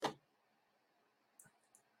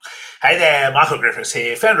Hey there, Michael Griffiths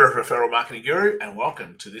here, founder of Referral Marketing Guru, and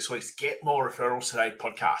welcome to this week's Get More Referrals Today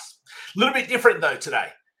podcast. A little bit different though today.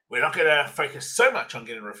 We're not going to focus so much on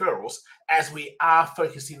getting referrals as we are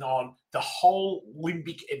focusing on the whole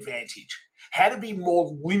limbic advantage. How to be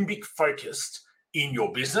more limbic focused in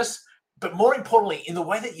your business, but more importantly, in the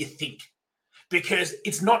way that you think, because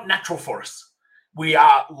it's not natural for us. We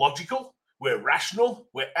are logical, we're rational,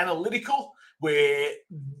 we're analytical, we're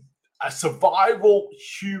a survival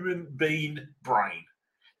human being brain.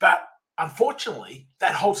 But unfortunately,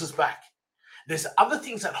 that holds us back. There's other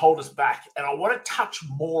things that hold us back, and I want to touch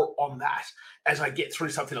more on that as I get through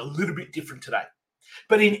something a little bit different today.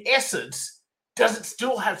 But in essence, does it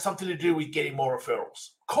still have something to do with getting more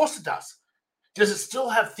referrals? Of course it does. Does it still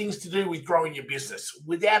have things to do with growing your business?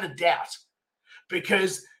 Without a doubt,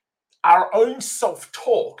 because our own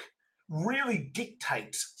self-talk really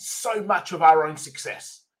dictates so much of our own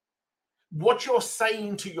success. What you're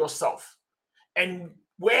saying to yourself. And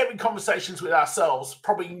we're having conversations with ourselves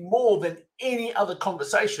probably more than any other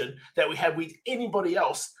conversation that we have with anybody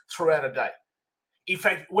else throughout a day. In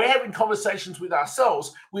fact, we're having conversations with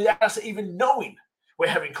ourselves without us even knowing we're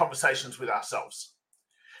having conversations with ourselves.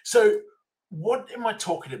 So what am I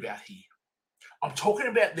talking about here? I'm talking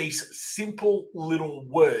about these simple little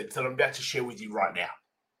words that I'm about to share with you right now.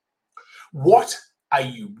 What are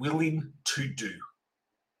you willing to do?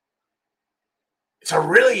 It's a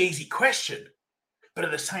really easy question, but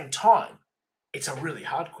at the same time, it's a really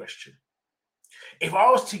hard question. If I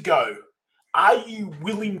was to go, are you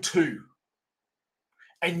willing to?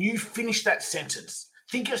 And you finish that sentence,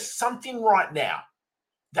 think of something right now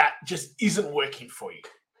that just isn't working for you.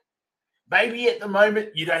 Maybe at the moment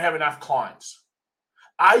you don't have enough clients.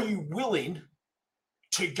 Are you willing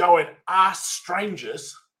to go and ask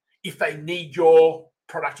strangers if they need your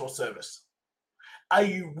product or service? Are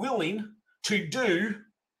you willing to do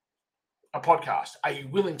a podcast? Are you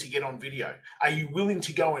willing to get on video? Are you willing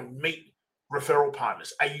to go and meet referral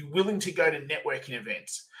partners? Are you willing to go to networking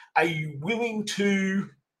events? Are you willing to,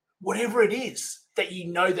 whatever it is that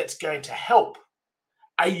you know that's going to help,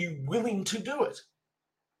 are you willing to do it?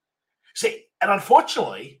 See, and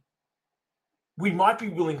unfortunately, we might be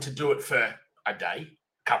willing to do it for a day,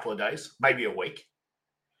 a couple of days, maybe a week.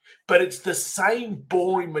 But it's the same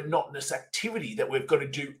boring, monotonous activity that we've got to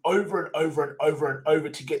do over and over and over and over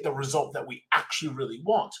to get the result that we actually really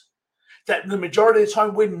want, that the majority of the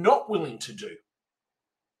time we're not willing to do.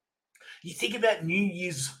 You think about New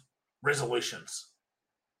Year's resolutions.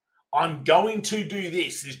 I'm going to do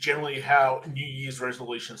this is generally how New Year's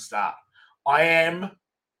resolutions start. I am,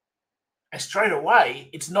 and straight away,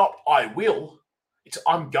 it's not I will, it's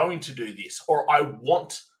I'm going to do this, or I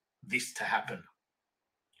want this to happen.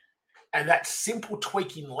 And that simple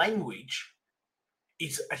tweaking language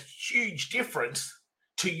is a huge difference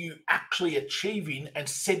to you actually achieving and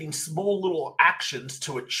setting small little actions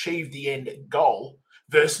to achieve the end goal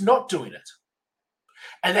versus not doing it.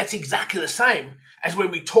 And that's exactly the same as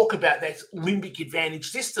when we talk about that limbic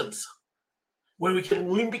advantage systems, when we can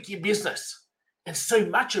limbic your business. And so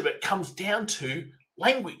much of it comes down to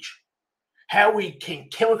language, how we can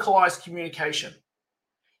chemicalize communication,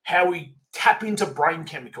 how we tap into brain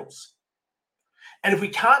chemicals. And if we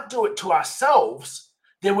can't do it to ourselves,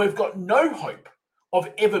 then we've got no hope of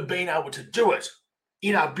ever being able to do it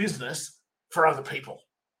in our business for other people.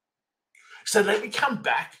 So let me come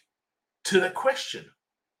back to the question.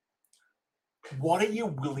 What are you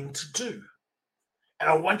willing to do? And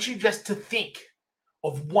I want you just to think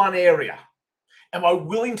of one area. Am I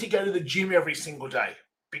willing to go to the gym every single day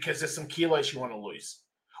because there's some kilos you want to lose?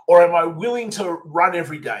 Or am I willing to run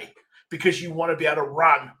every day because you want to be able to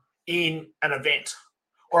run in an event?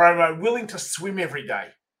 Or am I willing to swim every day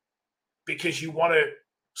because you want to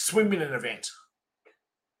swim in an event?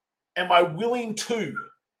 Am I willing to?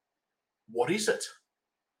 What is it?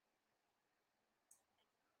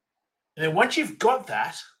 And then once you've got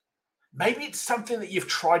that, maybe it's something that you've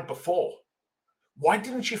tried before. Why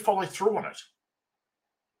didn't you follow through on it?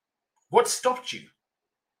 What stopped you?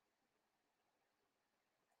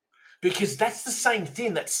 Because that's the same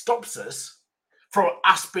thing that stops us from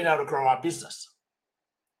us being able to grow our business.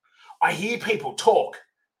 I hear people talk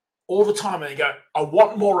all the time and they go, I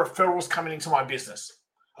want more referrals coming into my business.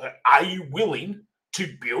 I go, are you willing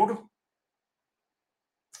to build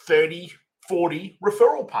 30, 40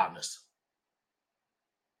 referral partners?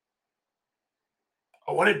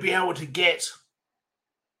 I want to be able to get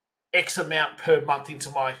X amount per month into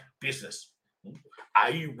my business.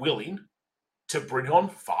 Are you willing to bring on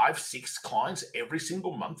 5, 6 clients every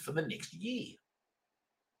single month for the next year?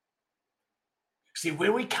 See,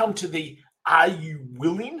 when we come to the are you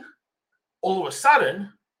willing, all of a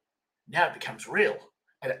sudden, Now it becomes real.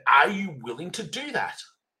 And are you willing to do that?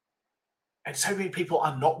 And so many people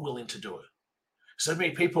are not willing to do it. So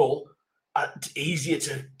many people, it's easier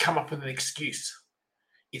to come up with an excuse.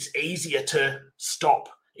 It's easier to stop.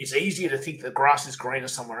 It's easier to think the grass is greener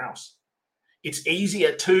somewhere else. It's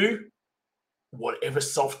easier to, whatever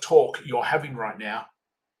self-talk you're having right now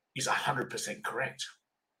is 100% correct.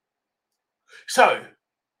 So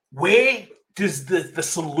where does the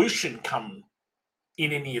solution come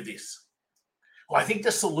in any of this? Well, I think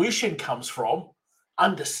the solution comes from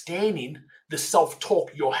understanding the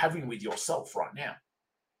self-talk you're having with yourself right now.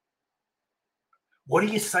 What are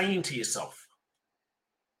you saying to yourself?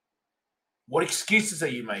 What excuses are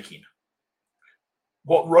you making?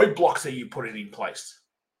 What roadblocks are you putting in place?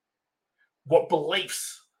 What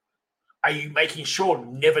beliefs are you making sure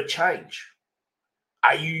never change?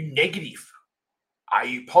 Are you negative? Are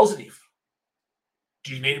you positive?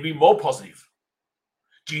 Do you need to be more positive?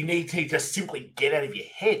 Do you need to just simply get out of your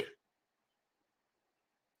head?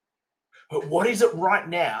 But what is it right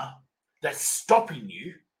now that's stopping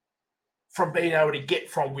you from being able to get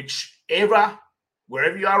from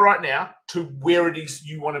wherever you are right now, to where it is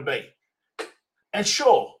you want to be? And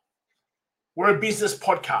sure, we're a business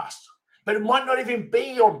podcast, but it might not even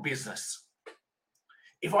be on business.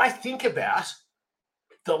 If I think about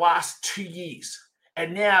the last 2 years,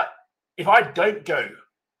 and now if I don't go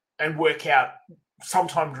and work out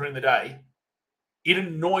sometime during the day, it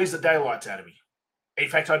annoys the daylights out of me. In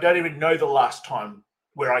fact, I don't even know the last time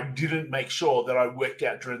where I didn't make sure that I worked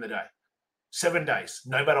out during the day. 7 days,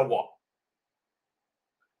 no matter what.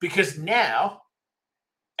 Because now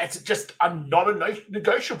it's just not a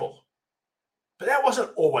negotiable. But that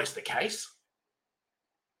wasn't always the case.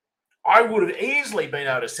 I would have easily been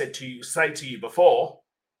able to say to you before,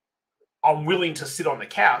 I'm willing to sit on the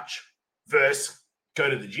couch versus go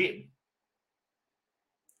to the gym.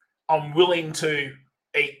 I'm willing to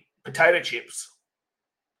eat potato chips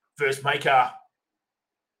versus make a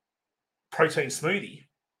protein smoothie.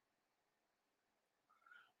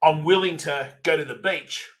 I'm willing to go to the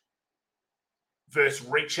beach versus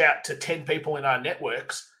reach out to 10 people in our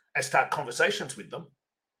networks and start conversations with them.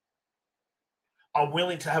 I'm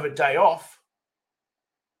willing to have a day off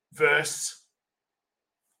versus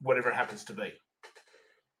whatever it happens to be.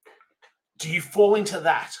 Do you fall into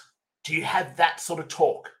that? Do you have that sort of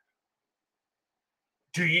talk?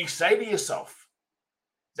 Do you say to yourself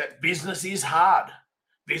that business is hard?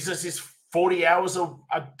 Business is 40 hours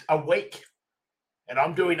a week and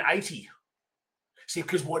I'm doing 80. See,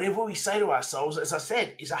 because whatever we say to ourselves, as I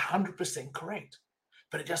said, is 100% correct.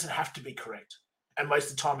 But it doesn't have to be correct. And most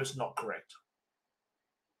of the time it's not correct.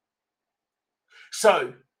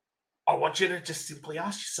 So I want you to just simply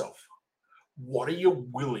ask yourself, what are you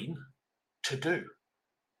willing to do?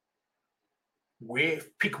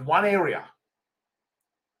 Pick one area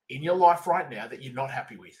in your life right now that you're not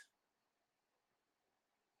happy with.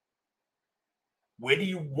 Where do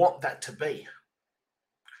you want that to be?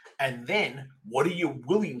 And then what are you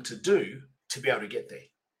willing to do to be able to get there?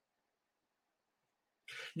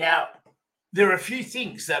 Now, there are a few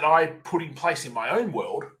things that I put in place in my own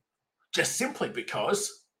world just simply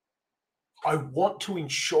because I want to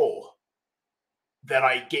ensure that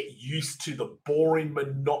I get used to the boring,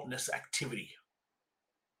 monotonous activity,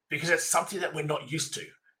 because it's something that we're not used to.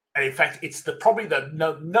 And in fact, it's probably the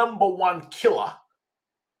number one killer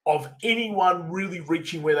of anyone really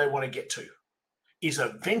reaching where they want to get to, is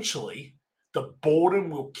eventually the boredom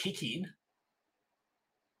will kick in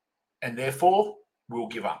and therefore we'll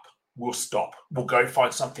give up. We'll stop. We'll go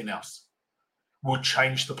find something else. We'll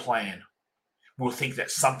change the plan. We'll think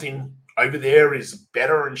that something over there is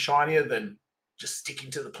better and shinier than just sticking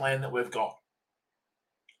to the plan that we've got.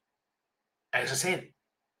 As I said,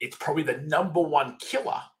 it's probably the number one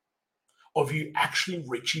killer of you actually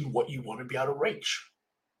reaching what you want to be able to reach.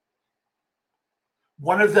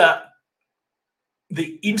 One of the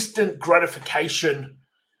instant gratification,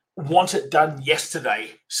 want it done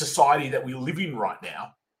yesterday society that we live in right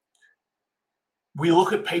now, we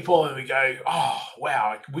look at people and we go, oh,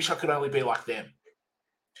 wow, I wish I could only be like them.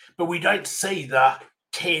 But we don't see the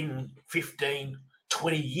 10, 15,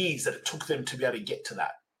 20 years that it took them to be able to get to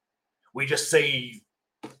that. We just see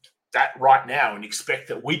that right now and expect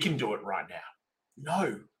that we can do it right now.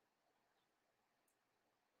 No.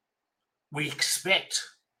 We expect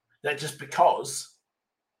that just because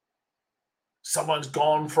someone's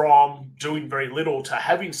gone from doing very little to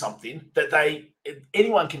having something, that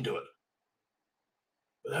anyone can do it.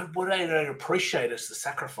 What they don't appreciate is the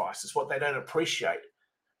sacrifices. What they don't appreciate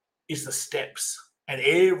is the steps. And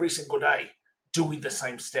every single day, doing the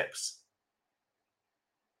same steps.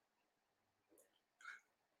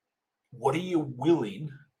 What are you willing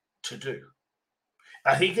to do?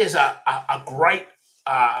 I think there's a great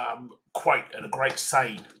quote and a great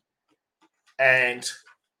saying, and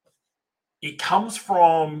it comes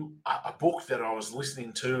from a book that I was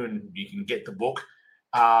listening to, and you can get the book,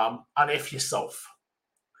 Unf Yourself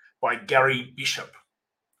by Gary Bishop.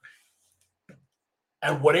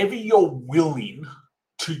 And whatever you're willing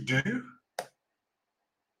to do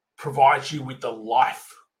provides you with the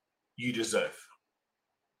life you deserve.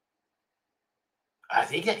 I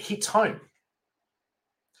think it hits home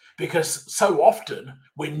because so often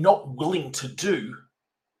we're not willing to do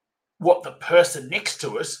what the person next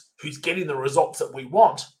to us who's getting the results that we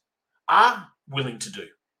want are willing to do.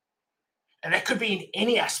 And that could be in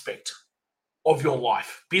any aspect of your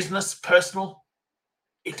life, business, personal,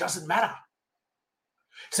 it doesn't matter.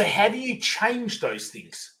 So how do you change those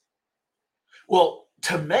things? Well,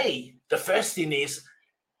 to me, the first thing is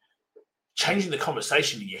changing the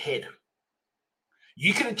conversation in your head.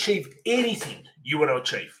 You can achieve anything you want to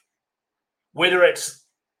achieve, whether it's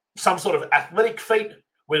some sort of athletic feat,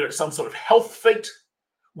 whether it's some sort of health feat,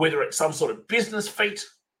 whether it's some sort of business feat,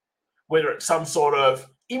 whether it's some sort of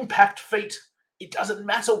impact feat. It doesn't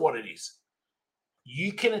matter what it is.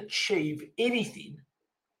 You can achieve anything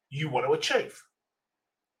you want to achieve.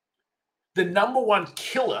 The number one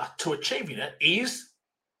killer to achieving it is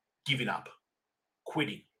giving up,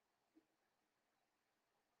 quitting.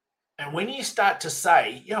 And when you start to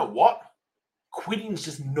say, you know what, quitting is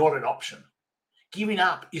just not an option. Giving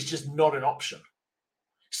up is just not an option.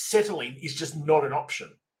 Settling is just not an option.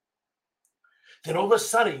 Then all of a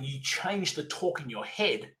sudden you change the talk in your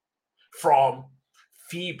head from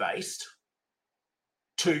fear-based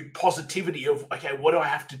to positivity of, okay, what do I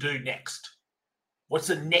have to do next? What's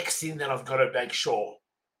the next thing that I've got to make sure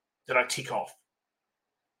that I tick off?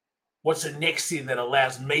 What's the next thing that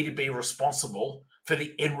allows me to be responsible for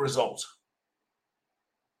the end result?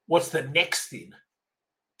 What's the next thing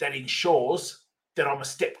that ensures that I'm a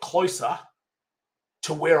step closer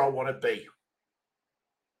to where I want to be?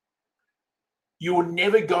 You will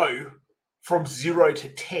never go from 0 to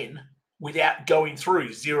 10 without going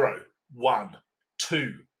through 0, 1,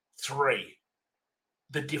 2, 3,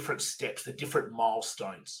 the different steps, the different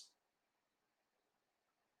milestones.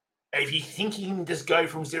 If you think you can just go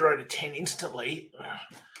from 0 to 10 instantly,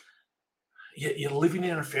 you're living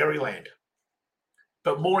in a fairyland.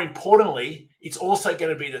 But more importantly, it's also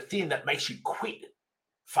going to be the thing that makes you quit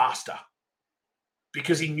faster.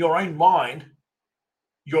 Because in your own mind,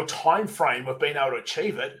 your time frame of being able to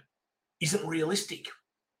achieve it isn't realistic.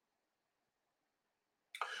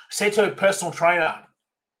 I said to a personal trainer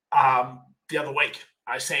the other week,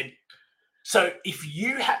 I said, so if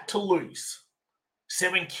you had to lose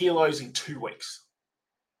 7 kilos in 2 weeks,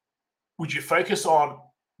 would you focus on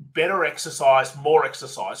better exercise, more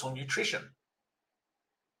exercise, or nutrition?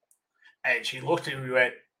 And she looked at me and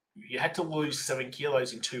went, you had to lose 7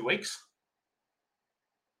 kilos in 2 weeks?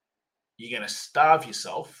 You're going to starve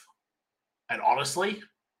yourself. And honestly,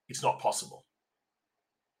 it's not possible.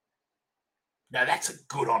 Now, that's a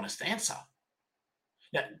good, honest answer.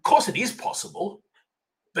 Now, of course, it is possible,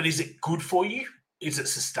 but is it good for you? Is it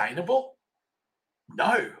sustainable?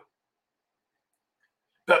 No.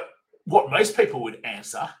 But what most people would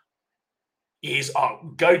answer is,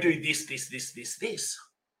 oh, go do this, this, this, this, this.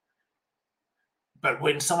 But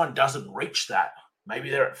when someone doesn't reach that, maybe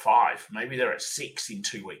they're at 5, maybe they're at 6 in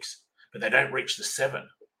 2 weeks, but they don't reach the 7,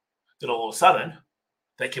 then all of a sudden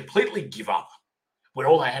they completely give up when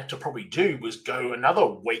all they had to probably do was go another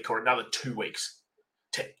week or another 2 weeks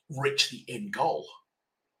to reach the end goal.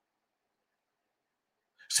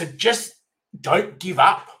 So just don't give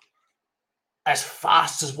up as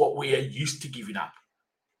fast as what we are used to giving up.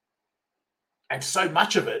 And so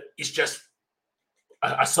much of it is just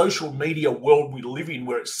a social media world we live in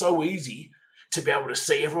where it's so easy to be able to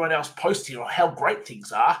see everyone else posting on how great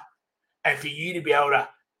things are, and for you to be able to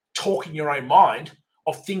talk in your own mind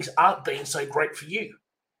of things aren't being so great for you.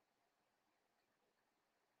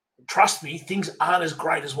 Trust me, things aren't as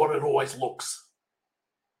great as what it always looks.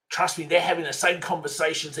 Trust me, they're having the same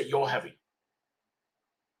conversations that you're having.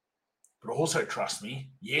 But also trust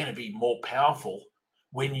me, you're going to be more powerful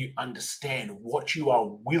when you understand what you are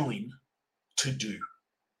willing to do.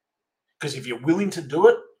 Because if you're willing to do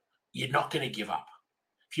it, you're not going to give up.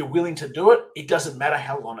 If you're willing to do it, it doesn't matter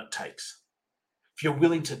how long it takes. If you're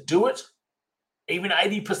willing to do it, even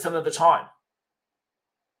 80% of the time,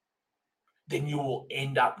 then you will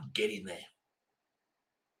end up getting there.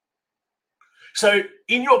 So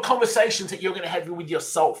in your conversations that you're going to have with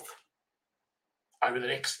yourself over the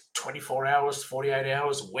next 24 hours, 48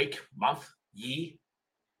 hours, a week, month, year,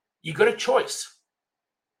 you've got a choice.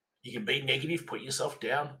 You can be negative, put yourself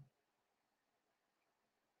down.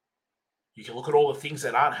 You can look at all the things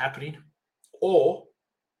that aren't happening, or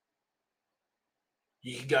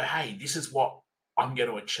you can go, hey, this is what I'm going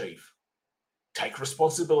to achieve. Take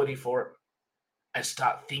responsibility for it and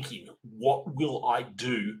start thinking, what will I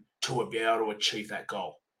do to be able to achieve that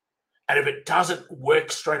goal? And if it doesn't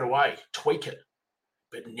work straight away, tweak it,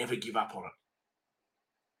 but never give up on it.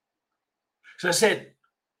 So I said,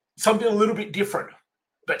 something a little bit different,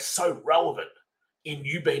 but so relevant in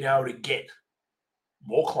you being able to get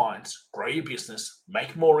more clients, grow your business,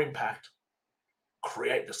 make more impact,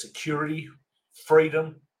 create the security,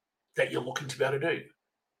 freedom that you're looking to be able to do.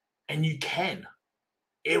 And you can.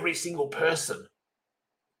 Every single person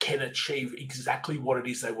can achieve exactly what it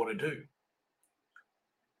is they want to do.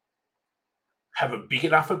 Have a big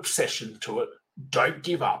enough obsession to it. Don't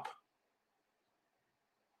give up.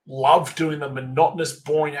 Love doing the monotonous,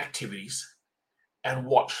 boring activities, and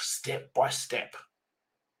watch step by step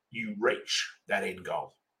you reach that end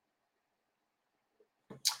goal.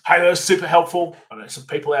 Hey, that was super helpful. I know some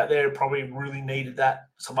people out there probably really needed that.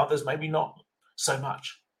 Some others maybe not so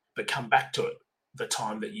much, but come back to it the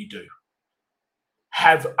time that you do.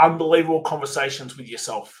 Have unbelievable conversations with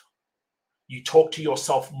yourself. You talk to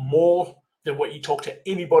yourself more than what you talk to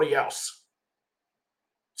anybody else.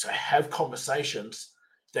 So have conversations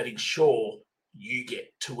that ensure you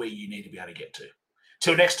get to where you need to be able to get to.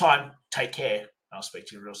 Till next time, take care. I'll speak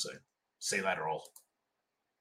to you real soon. See you later, all.